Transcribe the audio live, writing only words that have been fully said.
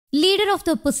Leader of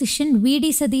the opposition VD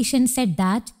Satheesan said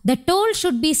that the toll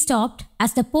should be stopped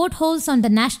as the potholes on the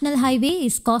national highway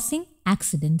is causing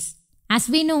accidents. As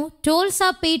we know, tolls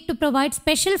are paid to provide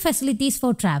special facilities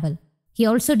for travel. He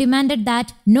also demanded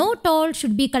that no toll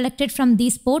should be collected from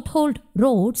these potholed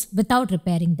roads without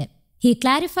repairing them. He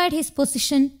clarified his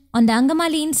position on the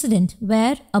Angamali incident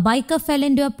where a biker fell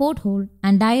into a pothole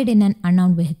and died in an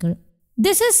unarmed vehicle.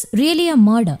 This is really a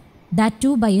murder, that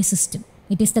too by a system.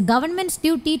 It is the government's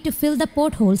duty to fill the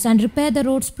potholes and repair the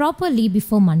roads properly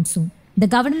before monsoon. The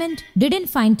government didn't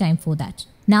find time for that.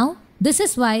 Now, this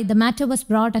is why the matter was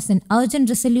brought as an urgent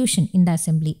resolution in the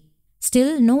assembly.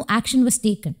 Still, no action was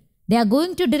taken. They are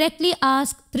going to directly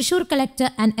ask Thrissur collector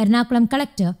and Ernakulam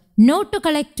collector not to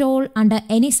collect toll under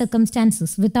any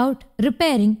circumstances without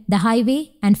repairing the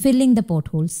highway and filling the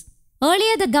potholes.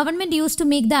 Earlier, the government used to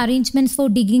make the arrangements for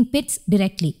digging pits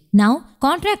directly. Now,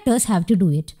 contractors have to do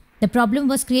it. The problem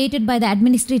was created by the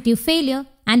administrative failure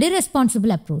and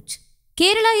irresponsible approach.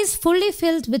 Kerala is fully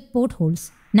filled with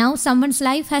potholes. Now someone's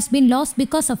life has been lost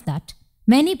because of that.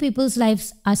 Many people's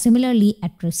lives are similarly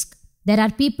at risk. There are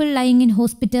people lying in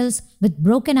hospitals with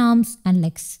broken arms and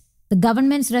legs. The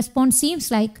government's response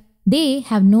seems like they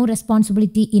have no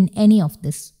responsibility in any of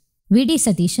this, VD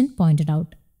Satheesan pointed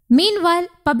out. Meanwhile,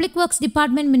 Public Works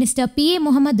Department Minister P.A.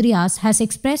 Muhammad Riaz has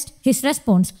expressed his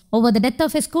response over the death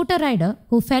of a scooter rider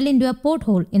who fell into a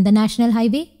pothole in the National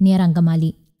Highway near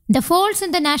Angamali. The faults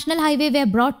in the National Highway were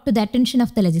brought to the attention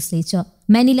of the legislature.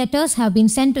 Many letters have been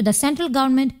sent to the central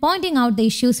government pointing out the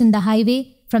issues in the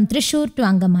highway from Thrissur to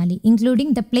Angamali,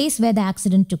 including the place where the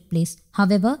accident took place.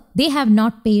 However, they have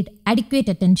not paid adequate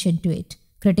attention to it,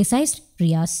 criticized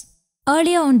Riaz.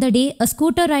 Earlier on the day, a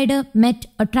scooter rider met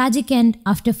a tragic end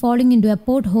after falling into a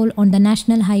pothole on the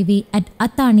National Highway at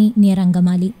Athani near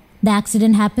Angamali. The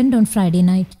accident happened on Friday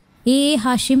night. A.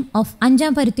 Hashim of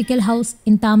Anjam Parithikal House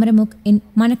in Tamaramuk in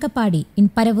Manakapadi in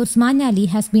Paravur Manyali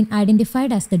has been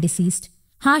identified as the deceased.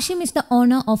 Hashim is the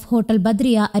owner of Hotel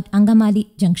Badriya at Angamali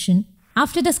Junction.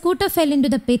 After the scooter fell into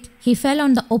the pit, he fell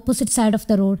on the opposite side of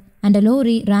the road and a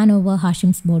lorry ran over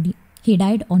Hashim's body. He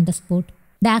died on the spot.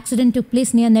 The accident took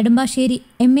place near Nedumbaserry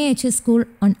MAHS school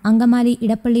on Angamali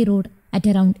Idapalli Road at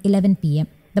around 11 p.m.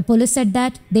 The police said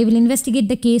that they will investigate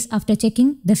the case after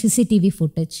checking the CCTV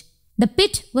footage. The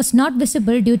pit was not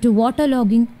visible due to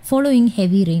waterlogging following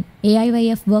heavy rain.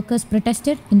 AIYF workers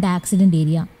protested in the accident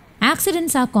area.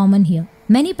 Accidents are common here.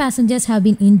 Many passengers have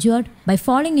been injured by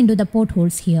falling into the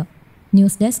potholes here.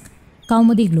 News Desk,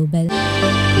 Kaumudy Global.